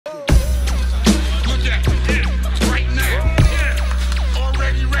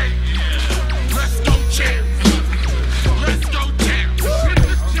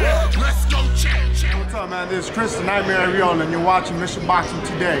Chris the Nightmare Ariola, and you're watching Mission Boxing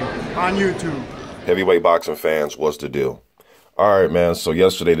Today on YouTube. Heavyweight boxing fans, what's the deal? All right, man. So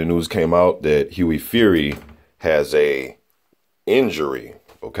yesterday the news came out that Hughie Fury has a injury.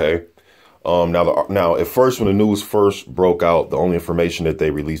 Okay. Now, at first, when the news first broke out, the only information that they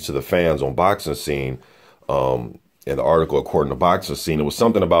released to the fans on Boxing Scene, in the article, according to Boxing Scene, it was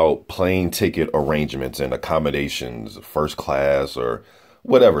something about plane ticket arrangements and accommodations, first class or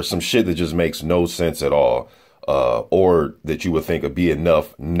whatever, some shit that just makes no sense at all, or that you would think would be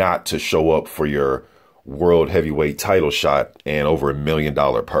enough not to show up for your world heavyweight title shot and over $1 million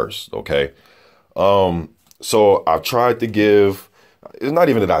purse. Okay. So I've tried to give, it's not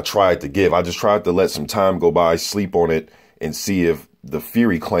even that I tried to give, I just tried to let some time go by, sleep on it, and see if the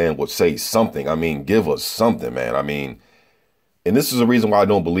Fury clan would say something. I mean, give us something, man. I mean, and this is the reason why I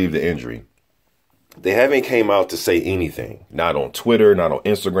don't believe the injury. They haven't came out to say anything. Not on Twitter, not on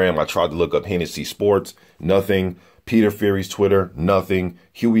Instagram. I tried to look up Hennessy Sports, nothing. Peter Fury's Twitter, nothing.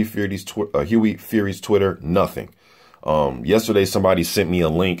 Hughie Fury's Twitter, nothing. Yesterday, somebody sent me a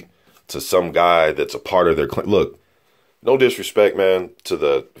link to some guy that's a part of their clan. Look, no disrespect, man, to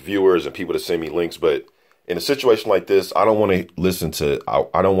the viewers and people that send me links, but in a situation like this, I don't want to listen to,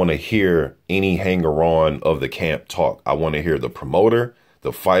 I don't want to hear any hanger-on of the camp talk. I want to hear the promoter,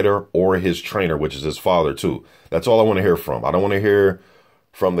 the fighter, or his trainer, which is his father too. That's all I want to hear from. I don't want to hear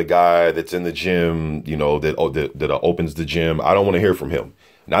from the guy that's in the gym, you know, that opens the gym. I don't want to hear from him.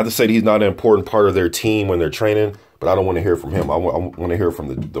 Not to say that he's not an important part of their team when they're training, but I don't want to hear from him. I want to hear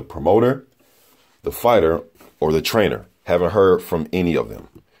from the promoter, the fighter, or the trainer. Haven't heard from any of them.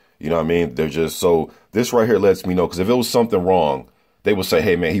 You know what I mean? They're just, so this right here lets me know, because if it was something wrong, they would say,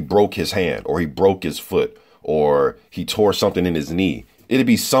 hey, man, he broke his hand, or he broke his foot, or he tore something in his knee. It'd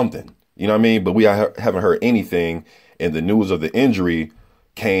be something, you know what I mean? But we haven't heard anything. And the news of the injury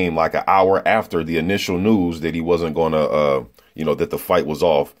came like an hour after the initial news that he wasn't going to, you know, that the fight was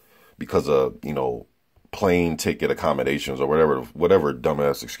off because of, you know, plane ticket accommodations or whatever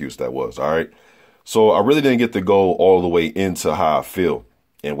dumbass excuse that was. All right. So I really didn't get to go all the way into how I feel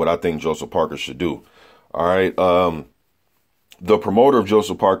and what I think Joseph Parker should do. All right. The promoter of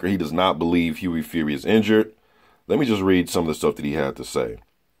Joseph Parker, he does not believe Hughie Fury is injured. Let me just read some of the stuff that he had to say.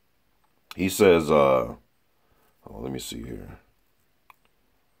 He says, let me see here.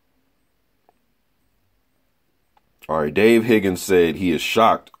 All right. Dave Higgins said he is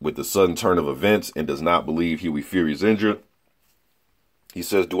shocked with the sudden turn of events and does not believe Hughie Fury is injured. He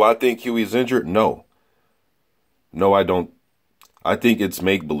says, do I think Hughie is injured? No. No, I don't. I think it's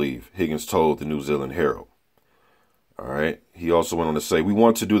make-believe, Higgins told the New Zealand Herald. All right. He also went on to say, we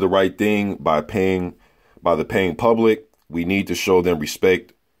want to do the right thing by the paying public. We need to show them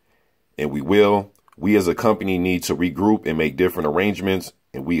respect, and we will. We as a company need to regroup and make different arrangements,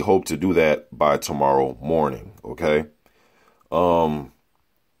 and we hope to do that by tomorrow morning. Okay.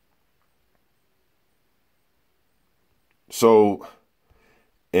 So,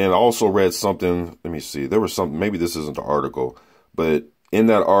 and I also read something, let me see, there was something, maybe this isn't the article, but in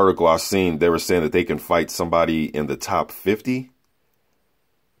that article I seen, they were saying that they can fight somebody in the top 50.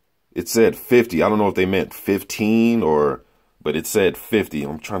 It said 50. I don't know if they meant 15 but it said 50.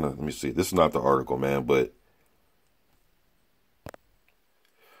 I'm trying to, let me see. This is not the article, man, but.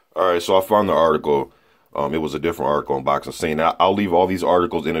 All right. So I found the article. It was a different article on Boxing Scene. I'll leave all these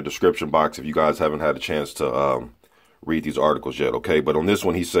articles in the description box if you guys haven't had a chance to read these articles yet. Okay. But on this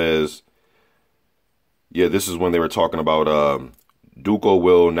one, he says, yeah, this is when they were talking about Duco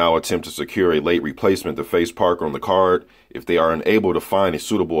will now attempt to secure a late replacement to face Parker on the card. If they are unable to find a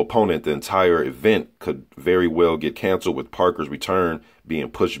suitable opponent, the entire event could very well get canceled, with Parker's return being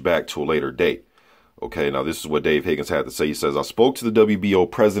pushed back to a later date. Okay, now this is what Dave Higgins had to say. He says, I spoke to the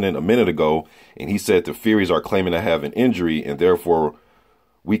WBO president a minute ago, and he said the Furies are claiming to have an injury, and therefore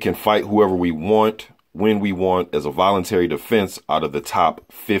we can fight whoever we want, when we want, as a voluntary defense out of the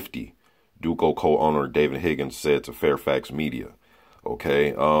top 50, Duco co-owner David Higgins said to Fairfax Media.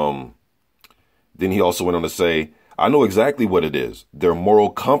 Okay. Then he also went on to say, I know exactly what it is. Their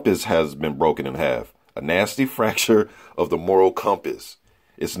moral compass has been broken in half. A nasty fracture of the moral compass.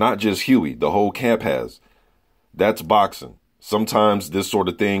 It's not just Hughie. The whole camp has. That's boxing. Sometimes this sort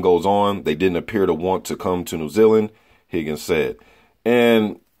of thing goes on. They didn't appear to want to come to New Zealand, Higgins said.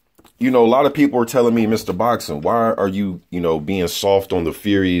 And, you know, a lot of people are telling me, Mr. Boxing, why are you, you know, being soft on the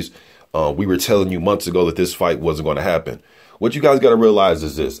Furies? We were telling you months ago that this fight wasn't going to happen. What you guys got to realize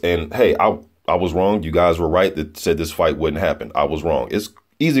is this. And hey, I was wrong. You guys were right that said this fight wouldn't happen. I was wrong. It's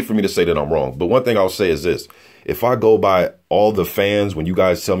easy for me to say that I'm wrong. But one thing I'll say is this. If I go by all the fans, when you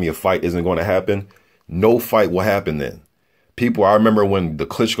guys tell me a fight isn't going to happen, no fight will happen then. People, I remember when the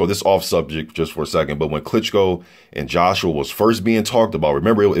Klitschko, this off subject just for a second, but when Klitschko and Joshua was first being talked about,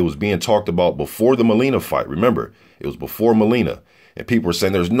 remember it was being talked about before the Molina fight. Remember, it was before Molina. And people were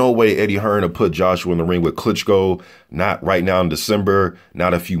saying there's no way Eddie Hearn will put Joshua in the ring with Klitschko, not right now in December,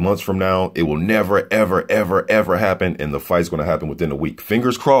 not a few months from now. It will never, ever, ever, ever happen. And the fight's going to happen within a week.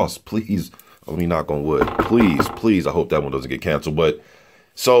 Fingers crossed, please. Let me knock on wood. Please, please. I hope that one doesn't get canceled. But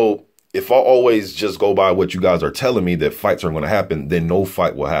so if I always just go by what you guys are telling me that fights aren't going to happen, then no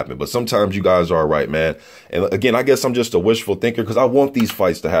fight will happen. But sometimes you guys are right, man. And again, I guess I'm just a wishful thinker because I want these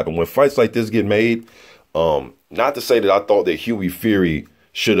fights to happen. When fights like this get made, not to say that I thought that Hughie Fury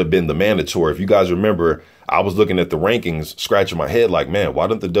should have been the mandatory. If you guys remember, I was looking at the rankings, scratching my head like, man, why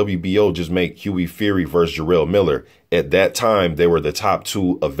didn't the WBO just make Hughie Fury versus Jarrell Miller? At that time, they were the top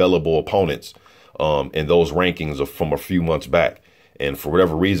 2 available opponents in those rankings from a few months back. And for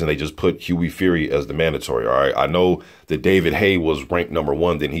whatever reason, they just put Hughie Fury as the mandatory. All right. I know that David Haye was ranked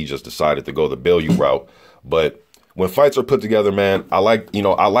 #1. Then he just decided to go the Bellew route. But when fights are put together, man, I want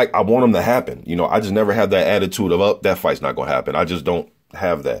them to happen. I just never had that attitude of, oh, that fight's not going to happen. I just don't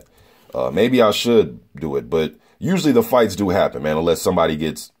have that. Maybe I should do it. But usually the fights do happen, man, unless somebody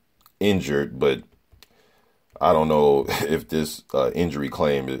gets injured. But I don't know if this injury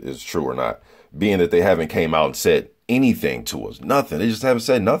claim is true or not, being that they haven't came out and said anything to us. Nothing. They just haven't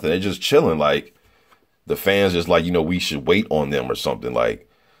said nothing. They're just chilling. Like the fans just like, we should wait on them or something. Like,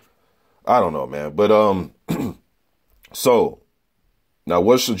 I don't know, man. But so now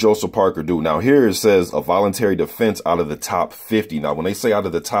what should Joseph Parker do? Now here it says a voluntary defense out of the top 50. Now when they say out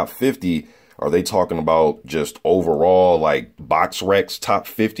of the top 50, are they talking about just overall like Box Recs top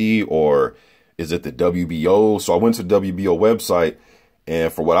 50, or is it the WBO? So I went to the WBO website,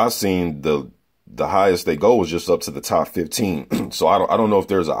 and for what I've seen, the highest they go is just up to the top 15. So I don't know if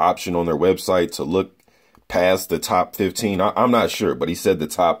there's an option on their website to look past the top 15. I'm not sure, but he said the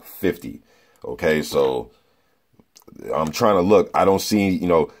top 50. Okay, so I'm trying to look. I don't see,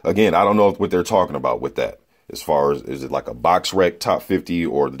 again, I don't know what they're talking about with that. As far as, is it like a Box Rec top 50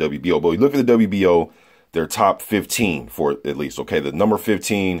 or the WBO? But you look at the WBO, they're top 15 for at least. Okay, the number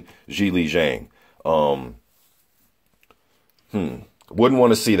 15, Zhilei Zhang. Wouldn't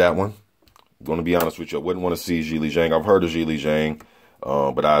want to see that one. Going to be honest with you, I wouldn't want to see Zhilei Zhang. I've heard of Zhilei Zhang,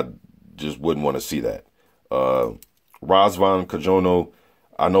 but I just wouldn't want to see that. Razvan Kajono,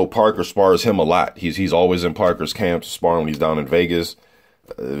 I know Parker spars him a lot. He's always in Parker's camp sparring when he's down in Vegas.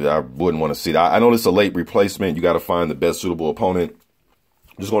 I wouldn't want to see that. I know this is a late replacement. You got to find the best suitable opponent.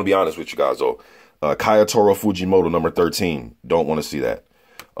 I'm just going to be honest with you guys, though. Kayatoro Fujimoto, number 13. Don't want to see that.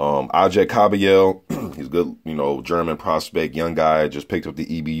 Ajay Kabayel, he's good, German prospect, young guy, just picked up the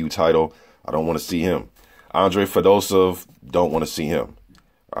EBU title. I don't want to see him. Andre Fedosov, don't want to see him.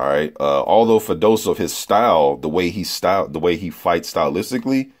 All right. Although Fedosov, his style, the way he fights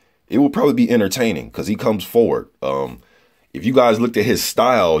stylistically, it will probably be entertaining because he comes forward. If you guys looked at his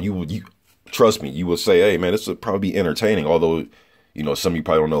style, you trust me, you would say, hey man, this would probably be entertaining. Although, some of you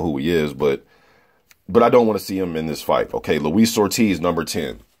probably don't know who he is, but I don't want to see him in this fight. Okay. Luis Ortiz, number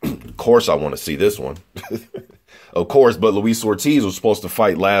 10. Of course, I want to see this one. Of course, but Luis Ortiz was supposed to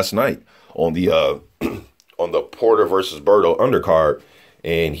fight last night on the on the Porter versus Berto undercard,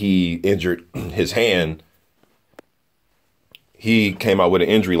 and he injured his hand. He came out with an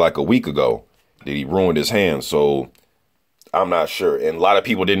injury like a week ago that he ruined his hand. So I'm not sure. And a lot of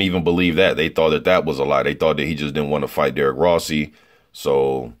people didn't even believe that. They thought that was a lie. They thought that he just didn't want to fight Derek Rossi.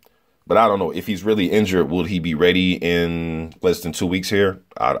 So, but I don't know if he's really injured. Will he be ready in less than 2 weeks here?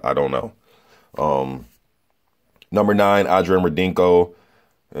 I don't know. Number 9, Adrian Radinko.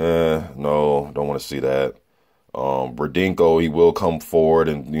 No, don't want to see that. Radinko, he will come forward,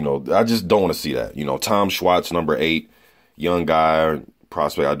 and I just don't want to see that. Tom Schwartz, number 8, young guy,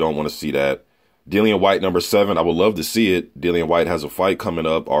 prospect. I don't want to see that. Dillian White, number 7. I would love to see it. Dillian White has a fight coming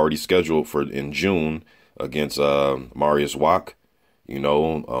up, already scheduled in June against Marius Wack. They're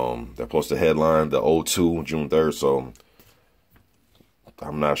supposed to headline the O2 June 3rd. So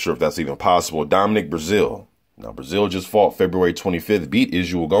I'm not sure if that's even possible. Dominic Brazil. Now, Brazil just fought February 25th, beat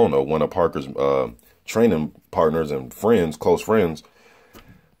Israel Gono, one of Parker's training partners and friends, close friends.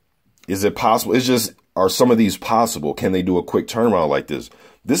 Is it possible? Are some of these possible? Can they do a quick turnaround like this?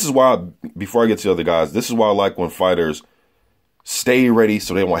 This is why, before I get to the other guys, this is why I like when fighters stay ready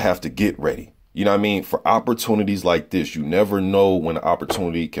so they won't have to get ready. You know what I mean? For opportunities like this, you never know when an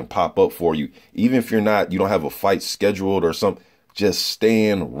opportunity can pop up for you. Even if you don't have a fight scheduled or something. Just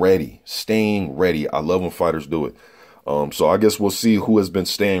staying ready. I love when fighters do it. So I guess we'll see who has been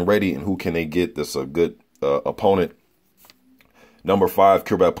staying ready and who can they get that's a good opponent. Number 5,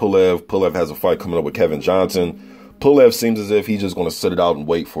 Kurbet Pulev. Pulev has a fight coming up with Kevin Johnson. Pulev seems as if he's just going to sit it out and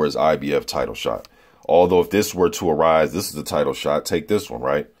wait for his IBF title shot. Although if this were to arise, this is the title shot. Take this one,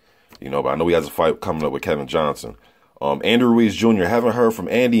 right? You know, but I know he has a fight coming up with Kevin Johnson. Andrew Ruiz Jr., haven't heard from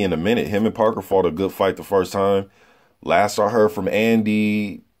Andy in a minute. Him and Parker fought a good fight the first time. Last I heard from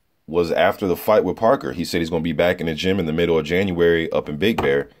Andy was after the fight with Parker. He said he's going to be back in the gym in the middle of January up in Big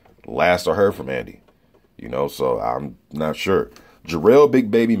Bear. Last I heard from Andy. You know, so I'm not sure. Jarrell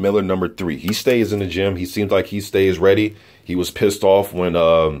Big Baby Miller, number 3. He stays in the gym. He seems like he stays ready. He was pissed off when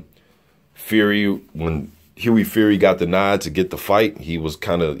Hughie Fury got the nod to get the fight. He was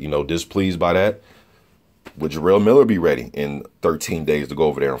kind of, you know, displeased by that. Would Jarrell Miller be ready in 13 days to go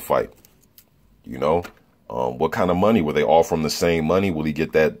over there and fight? You know, what kind of money? Will they offer him the same money? Will he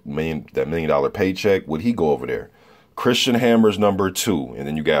get that $1 million paycheck? Would he go over there? Christian Hammer's number 2, and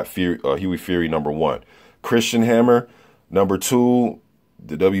then you got Hughie Fury number 1. Christian Hammer number 2,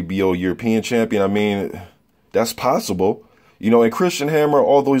 the WBO European champion. I mean, that's possible. You know, and Christian Hammer,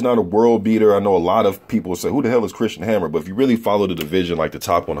 although he's not a world beater, I know a lot of people say, who the hell is Christian Hammer? But if you really follow the division, like the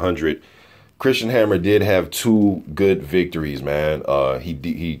top 100, Christian Hammer did have 2 good victories, man.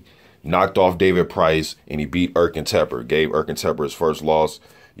 He knocked off David Price and he beat Erkin Tepper, gave Erkin Tepper his first loss.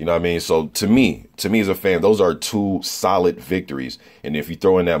 You know what I mean? So to me as a fan, those are 2 solid victories. And if you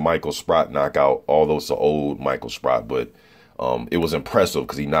throw in that Michael Sprott knockout, although it's an old Michael Sprott, but it was impressive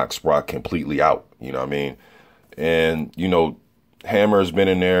because he knocked Sprott completely out. You know what I mean? And, you know, Hammer's been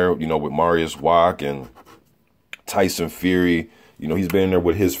in there, you know, with Marius Wack and Tyson Fury. You know, he's been in there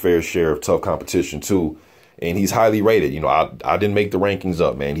with his fair share of tough competition, too. And he's highly rated. You know, I didn't make the rankings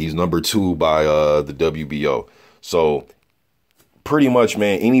up, man. He's number 2 by the WBO. So pretty much,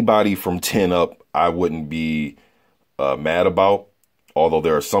 man, anybody from 10 up, I wouldn't be mad about. Although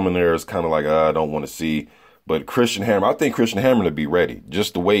there are some in there that's kind of like, I don't want to see. But Christian Hammer, I think Christian Hammer to be ready.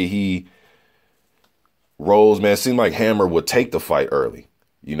 Just the way he rolls, man, it seemed like Hammer would take the fight early.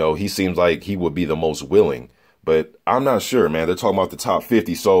 You know, he seems like he would be the most willing. But I'm not sure, man. They're talking about the top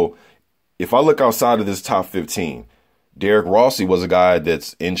 50. So if I look outside of this top 15, Derek Rossi was a guy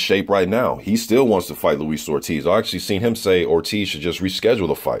that's in shape right now. He still wants to fight Luis Ortiz. I actually seen him say Ortiz should just reschedule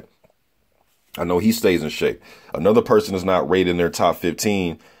the fight. I know he stays in shape. Another person is not rated in their top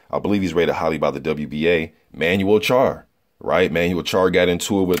 15. I believe he's rated highly by the WBA. Manuel Char, right? Manuel Char got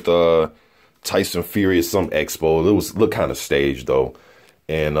into it with Tyson Fury at some expo. It looked kind of staged, though.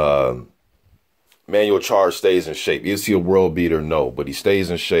 And Manuel Char stays in shape. Is he a world beater? No, but he stays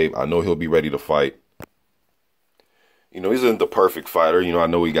in shape. I know he'll be ready to fight. You know, he's the perfect fighter. You know, I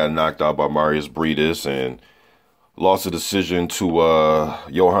know he got knocked out by Marius Briedis and lost a decision to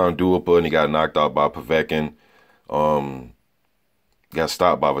Johan Duhaupas, and he got knocked out by Povetkin. Got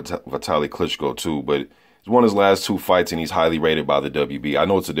stopped by Vitaly Klitschko, too. But he's won his last 2 fights, and he's highly rated by the WB. I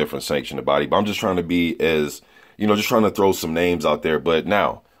know it's a different sanctioned body, but I'm just trying to be as, you know, just trying to throw some names out there. But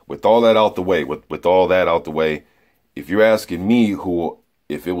now, with all that out the way, with all that out the way, if you're asking me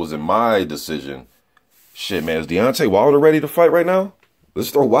if it was in my decision, shit, man, is Deontay Wilder ready to fight right now? Let's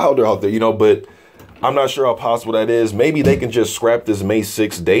throw Wilder out there, you know, but I'm not sure how possible that is. Maybe they can just scrap this May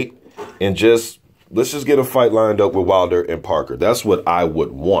 6th date and let's just get a fight lined up with Wilder and Parker. That's what I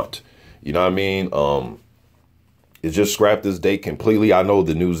would want. You know what I mean? It's just scrap this date completely. I know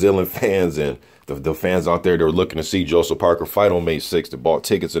the New Zealand fans and the fans out there that are looking to see Joseph Parker fight on May 6th, that bought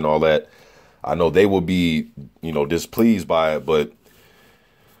tickets and all that. I know they will be, you know, displeased by it, but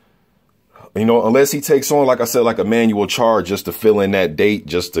you know, unless he takes on, like I said, like a Manuel Char just to fill in that date,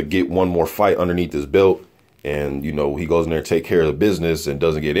 just to get one more fight underneath his belt. And, you know, he goes in there and take care of the business and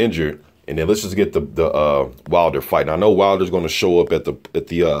doesn't get injured. And then let's just get the Wilder fight. And I know Wilder's going to show up at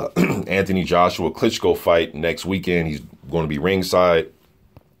the Anthony Joshua Klitschko fight next weekend. He's going to be ringside.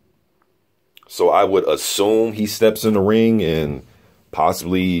 So I would assume he steps in the ring and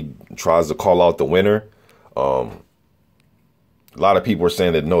possibly tries to call out the winner. A lot of people are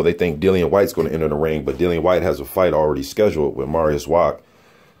saying that, no, they think Dillian White's going to enter the ring, but Dillian White has a fight already scheduled with Marius Wack.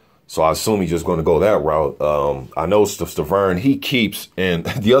 So I assume he's just going to go that route. I know Stavern, he keeps, and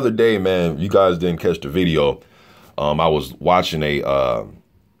the other day, man, you guys didn't catch the video. I was watching a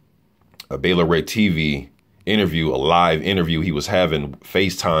Baylor Red TV interview, a live interview he was having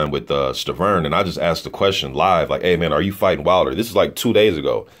FaceTime with Stavern, and I just asked the question live, like, hey, man, are you fighting Wilder? This is like 2 days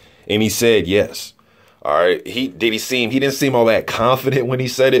ago. And he said yes. All right. He didn't seem all that confident when he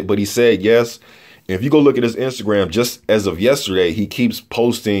said it, but he said yes. And if you go look at his Instagram, just as of yesterday, he keeps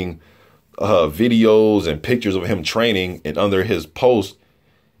posting videos and pictures of him training. And under his post,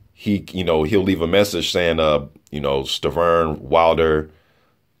 he'll leave a message saying, Stavern Wilder,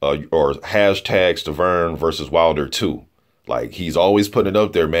 or hashtag Stavern versus Wilder 2. Like, he's always putting it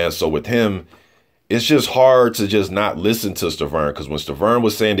up there, man. So with him it's just hard to just not listen to Stavern, because when Stavern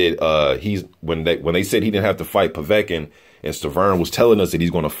was saying that when they said he didn't have to fight Povetkin, and Stavern was telling us that he's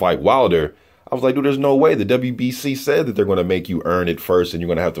going to fight Wilder, I was like, dude, there's no way. The WBC said that they're going to make you earn it first, and you're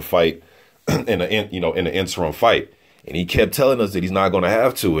going to have to fight in an interim fight. And he kept telling us that he's not going to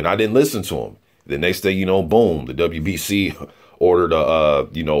have to, and I didn't listen to him. The next day, you know, boom, the WBC ordered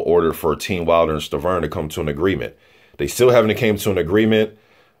order for Team Wilder and Stavern to come to an agreement. They still haven't came to an agreement.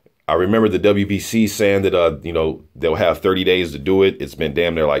 I remember the WBC saying that, they'll have 30 days to do it. It's been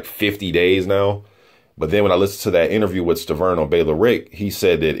damn near like 50 days now. But then when I listened to that interview with Stavern on Baylor Rick, he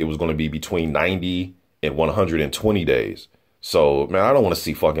said that it was going to be between 90 and 120 days. So, man, I don't want to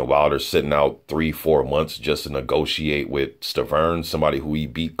see fucking Wilder sitting out 3-4 months just to negotiate with Stavern, somebody who he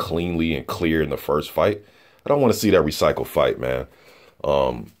beat cleanly and clear in the first fight. I don't want to see that recycled fight, man.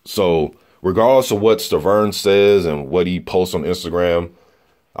 So regardless of what Stavern says and what he posts on Instagram,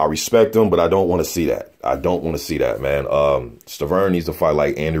 I respect him, but I don't want to see that. I don't want to see that, man. Stavern needs to fight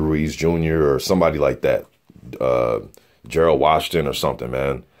like Andy Ruiz Jr. or somebody like that. Gerald Washington or something,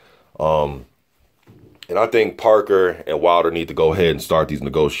 man. And I think Parker and Wilder need to go ahead and start these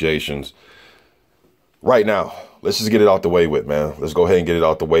negotiations right now. Let's just get it out the way with, man. Let's go ahead and get it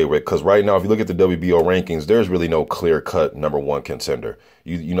out the way with. Because right now, if you look at the WBO rankings, there's really no clear-cut #1 contender.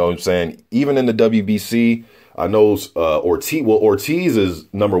 You know what I'm saying? Even in the WBC, I know Ortiz is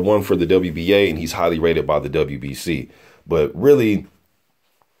 #1 for the WBA, and he's highly rated by the WBC. But really,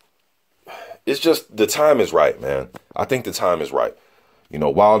 it's just the time is right, man. I think the time is right. You know,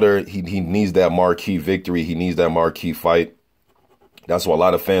 Wilder, he needs that marquee victory. He needs that marquee fight. That's why a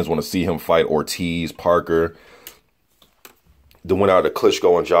lot of fans want to see him fight Ortiz, Parker, the winner out of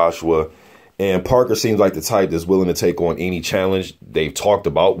Klitschko and Joshua. And Parker seems like the type that's willing to take on any challenge. They've talked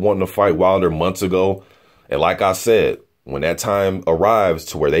about wanting to fight Wilder months ago. And like I said, when that time arrives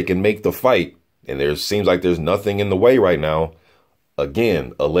to where they can make the fight, and there seems like there's nothing in the way right now,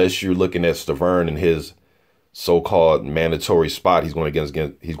 again, unless you're looking at Stavern and his so-called mandatory spot he's going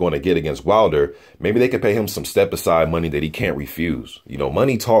to get against Wilder, maybe they could pay him some step-aside money that he can't refuse. You know,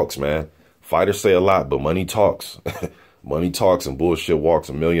 money talks, man. Fighters say a lot, but money talks. Money talks and bullshit walks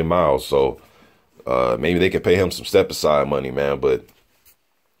a million miles. So maybe they could pay him some step-aside money, man. But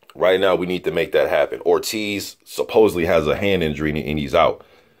right now, we need to make that happen. Ortiz supposedly has a hand injury and he's out.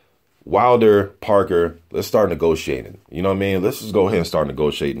 Wilder, Parker, let's start negotiating. You know what I mean? Let's just go ahead and start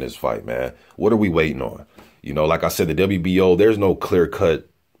negotiating this fight, man. What are we waiting on? You know, like I said, the WBO, there's no clear-cut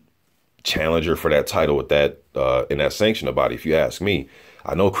challenger for that title with that in that sanctioning body, if you ask me.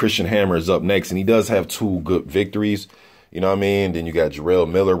 I know Christian Hammer is up next, and he does have 2 good victories. You know what I mean? Then you got Jarrell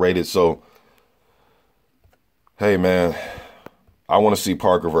Miller rated. So, hey, man, I want to see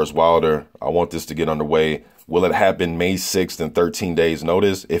Parker versus Wilder. I want this to get underway. Will it happen May 6th in 13 days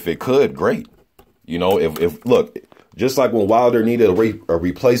notice? If it could, great. You know, if look, just like when Wilder needed a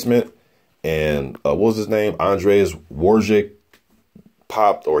replacement, and what was his name? Andreas Warzik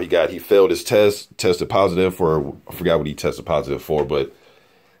popped, or he failed his test, tested positive for, I forgot what he tested positive for,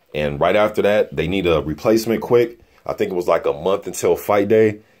 and right after that, they need a replacement quick. I think it was like a month until fight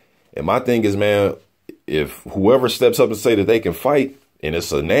day. And my thing is, man, if whoever steps up and say that they can fight, and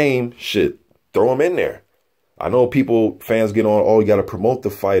it's a name, shit, throw them in there. I know fans get on, oh, you got to promote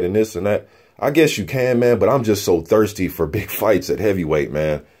the fight and this and that. I guess you can, man, but I'm just so thirsty for big fights at heavyweight,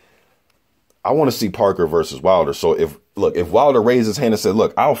 man. I want to see Parker versus Wilder. So if Wilder raised his hand and said,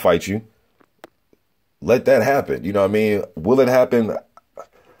 look, I'll fight you, let that happen. You know what I mean? Will it happen?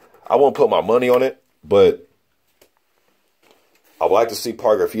 I won't put my money on it, but I would like to see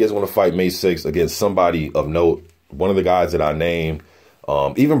Parker, if he doesn't want to fight May 6th against somebody of note, one of the guys that I named,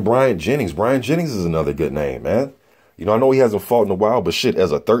 even Brian Jennings. Brian Jennings is another good name, man. You know, I know he hasn't fought in a while, but shit,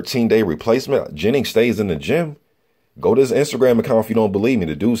 as a 13-day replacement, Jennings stays in the gym. Go to his Instagram account if you don't believe me.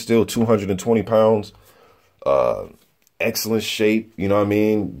 The dude's still 220 pounds. Excellent shape. You know what I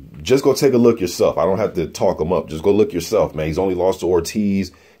mean? Just go take a look yourself. I don't have to talk him up. Just go look yourself, man. He's only lost to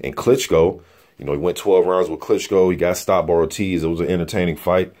Ortiz and Klitschko. You know, he went 12 rounds with Klitschko. He got stopped by Ortiz. It was an entertaining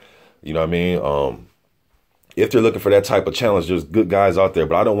fight. You know what I mean? If they're looking for that type of challenge, there's good guys out there.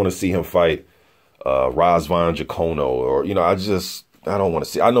 But I don't want to see him fight Razvan Jacono, or, you know, I don't want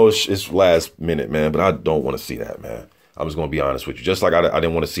to see. I know it's last minute, man, but I don't want to see that, man. I'm just going to be honest with you. Just like I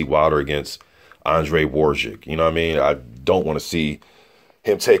didn't want to see Wilder against Andre Warzik. You know what I mean? I don't want to see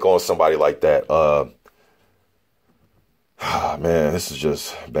him take on somebody like that. Man, this is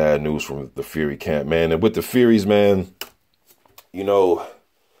just bad news from the Fury camp, man. And with the Furies, man, you know,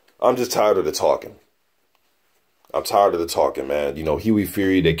 I'm just tired of the talking. I'm tired of the talking, man. You know, Hughie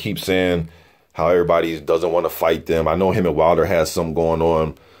Fury, they keep saying how everybody doesn't want to fight them. I know him and Wilder has something going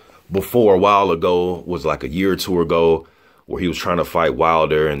on, before a while ago, was like a year or two ago, where he was trying to fight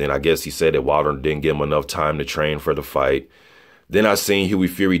Wilder. And then I guess he said that Wilder didn't give him enough time to train for the fight. Then I seen Hughie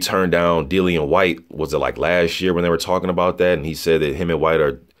Fury turn down Dillian White. Was it like last year when they were talking about that? And he said that him and White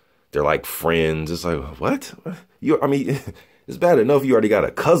they're like friends. It's like, what? I mean, it's bad enough you already got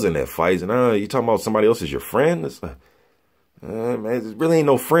a cousin that fights, and you talking about somebody else as your friend? It's like, man, it really ain't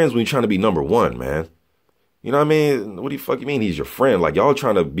no friends when you're trying to be number one, man. You know what I mean? What do you fucking mean he's your friend? Like, y'all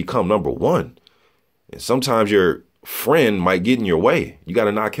trying to become number one. And sometimes your friend might get in your way. You got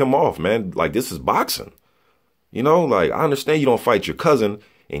to knock him off, man. Like, this is boxing. You know, like, I understand you don't fight your cousin,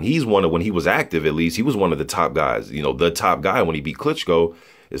 and he's one of, when he was active at least, he was one of the top guys. You know, the top guy when he beat Klitschko,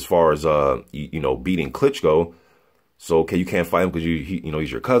 as far as, you know, beating Klitschko. So, okay, you can't fight him because you know,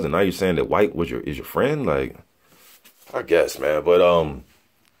 he's your cousin. Now you're saying that White is your friend? Like, I guess, man. But,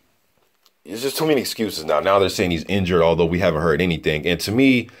 it's just too many excuses now. Now they're saying he's injured, although we haven't heard anything. And to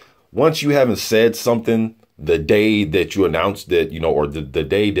me, once you haven't said something the day that you announced that, you know, or the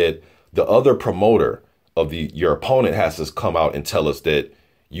day that the other promoter of your opponent has to come out and tell us that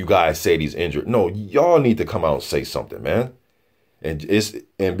you guys said he's injured. No, y'all need to come out and say something, man. And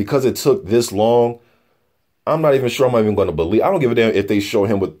because it took this long, I'm not even sure I'm even going to believe. I don't give a damn if they show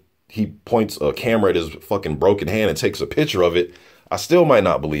him with, he points a camera at his fucking broken hand and takes a picture of it. I still might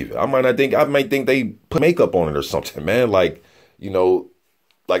not believe it. I might think they put makeup on it or something, man. Like, you know,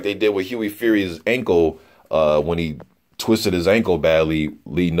 like they did with Hughie Fury's ankle when he twisted his ankle badly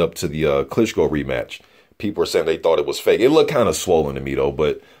leading up to the Klitschko rematch. People were saying they thought it was fake. It looked kind of swollen to me, though,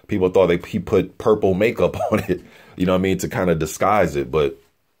 but people thought he put purple makeup on it, you know what I mean, to kind of disguise it. But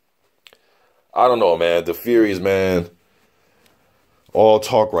I don't know, man. The Furies, man, all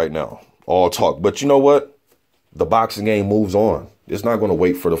talk right now. All talk. But you know what? The boxing game moves on. It's not going to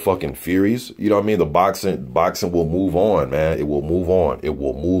wait for the fucking Furies. You know what I mean? The boxing will move on, man. It will move on. It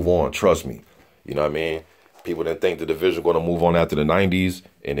will move on. Trust me. You know what I mean? People didn't think the division was going to move on after the 90s,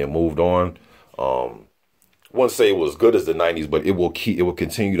 and it moved on. I wouldn't say it was good as the 90s, but it will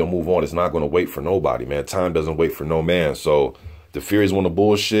continue to move on. It's not going to wait for nobody, man. Time doesn't wait for no man. So the Furies want to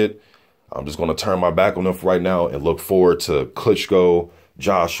bullshit. I'm just going to turn my back on them for right now and look forward to Klitschko,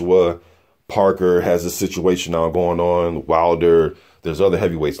 Joshua, Parker has a situation now going on. Wilder, there's other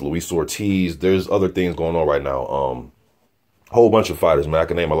heavyweights, Luis Ortiz. There's other things going on right now. Whole bunch of fighters, man. I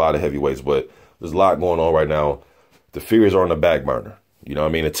can name a lot of heavyweights, but there's a lot going on right now. The Furies are on the back burner. You know what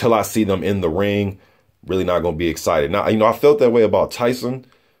I mean? Until I see them in the ring, really not going to be excited. Now, you know, I felt that way about Tyson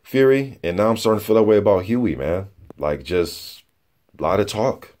Fury, and now I'm starting to feel that way about Hughie, man. Like, just a lot of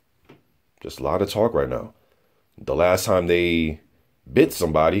talk. Just a lot of talk right now. The last time they bit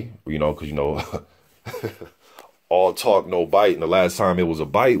somebody, you know, because, you know, all talk, no bite. And the last time it was a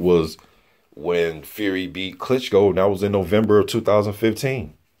bite was when Fury beat Klitschko, and that was in November of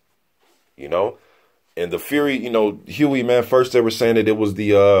 2015, you know. And the Fury, you know, Hughie, man, first they were saying that it was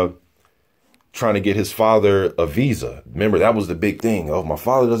the trying to get his father a visa. Remember, that was the big thing. Oh, my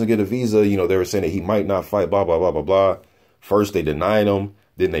father doesn't get a visa. You know, they were saying that he might not fight, blah, blah, blah, blah, blah. First, they denied him.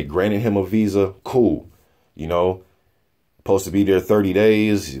 Then they granted him a visa. Cool. You know, supposed to be there 30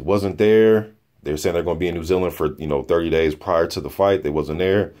 days. He wasn't there. They were saying they're going to be in New Zealand for, you know, 30 days prior to the fight. They wasn't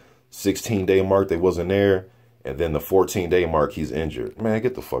there. 16-day mark, they wasn't there. And then the 14-day mark, he's injured. Man,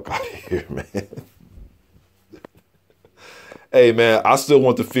 get the fuck out of here, man. Hey, man, I still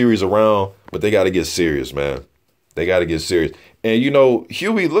want the Furies around, but they got to get serious, man. They got to get serious. And, you know,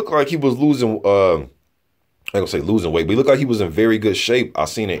 Hughie looked like he was losing, I'm going to say losing weight, but he looked like he was in very good shape. I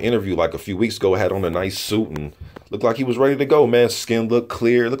seen an interview like a few weeks ago, had on a nice suit and looked like he was ready to go, man. Skin looked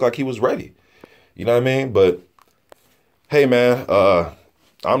clear. Looked like he was ready. You know what I mean? But, hey, man,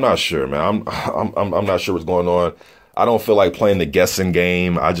 I'm not sure, man. I'm not sure what's going on. I don't feel like playing the guessing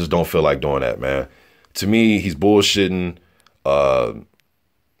game. I just don't feel like doing that, man. To me, he's bullshitting. I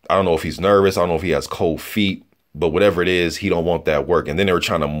don't know if he's nervous. I don't know if he has cold feet, but whatever it is, he don't want that work. And then they were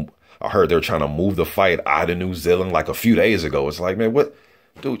trying to, I heard they were trying to move the fight out of New Zealand like a few days ago. It's like, man, what,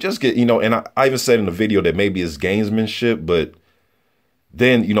 dude, just get, you know, and I even said in the video that maybe it's gamesmanship, but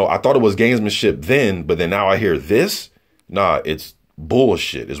then, you know, I thought it was gamesmanship then, but then now I hear this. Nah, it's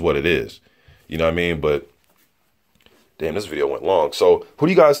bullshit is what it is. You know what I mean? But damn, this video went long. So who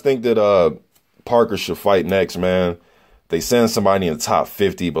do you guys think that Parker should fight next, man? They send somebody in the top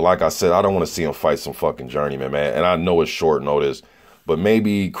 50, but like I said, I don't want to see him fight some fucking journeyman, man. And I know it's short notice, but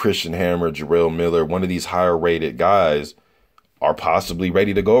maybe Christian Hammer, Jarrell Miller, one of these higher rated guys are possibly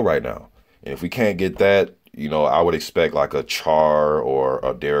ready to go right now. And if we can't get that, you know, I would expect like a Char or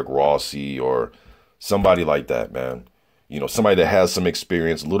a Derek Rossi or somebody like that, man. You know, somebody that has some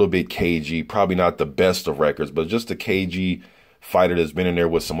experience, a little bit cagey, probably not the best of records, but just a cagey fighter that's been in there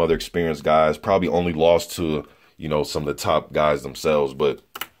with some other experienced guys. Probably only lost to, you know, some of the top guys themselves. But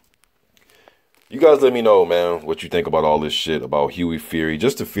you guys let me know, man, what you think about all this shit about Hughie Fury,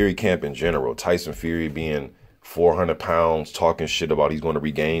 just the Fury camp in general. Tyson Fury being 400 pounds, talking shit about he's going to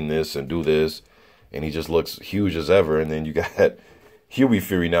regain this and do this, and he just looks huge as ever. And then you got Hughie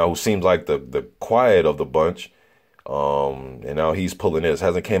Fury now, who seems like the quiet of the bunch. And now he's pulling this.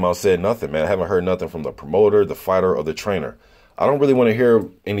 Hasn't came out, said nothing, man. I haven't heard nothing from the promoter, the fighter, or the trainer. I don't really want to hear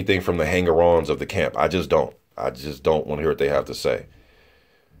anything from the hanger-ons of the camp. I just don't. I just don't want to hear what they have to say.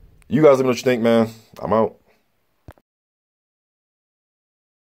 You guys let me know what you think, man. I'm out.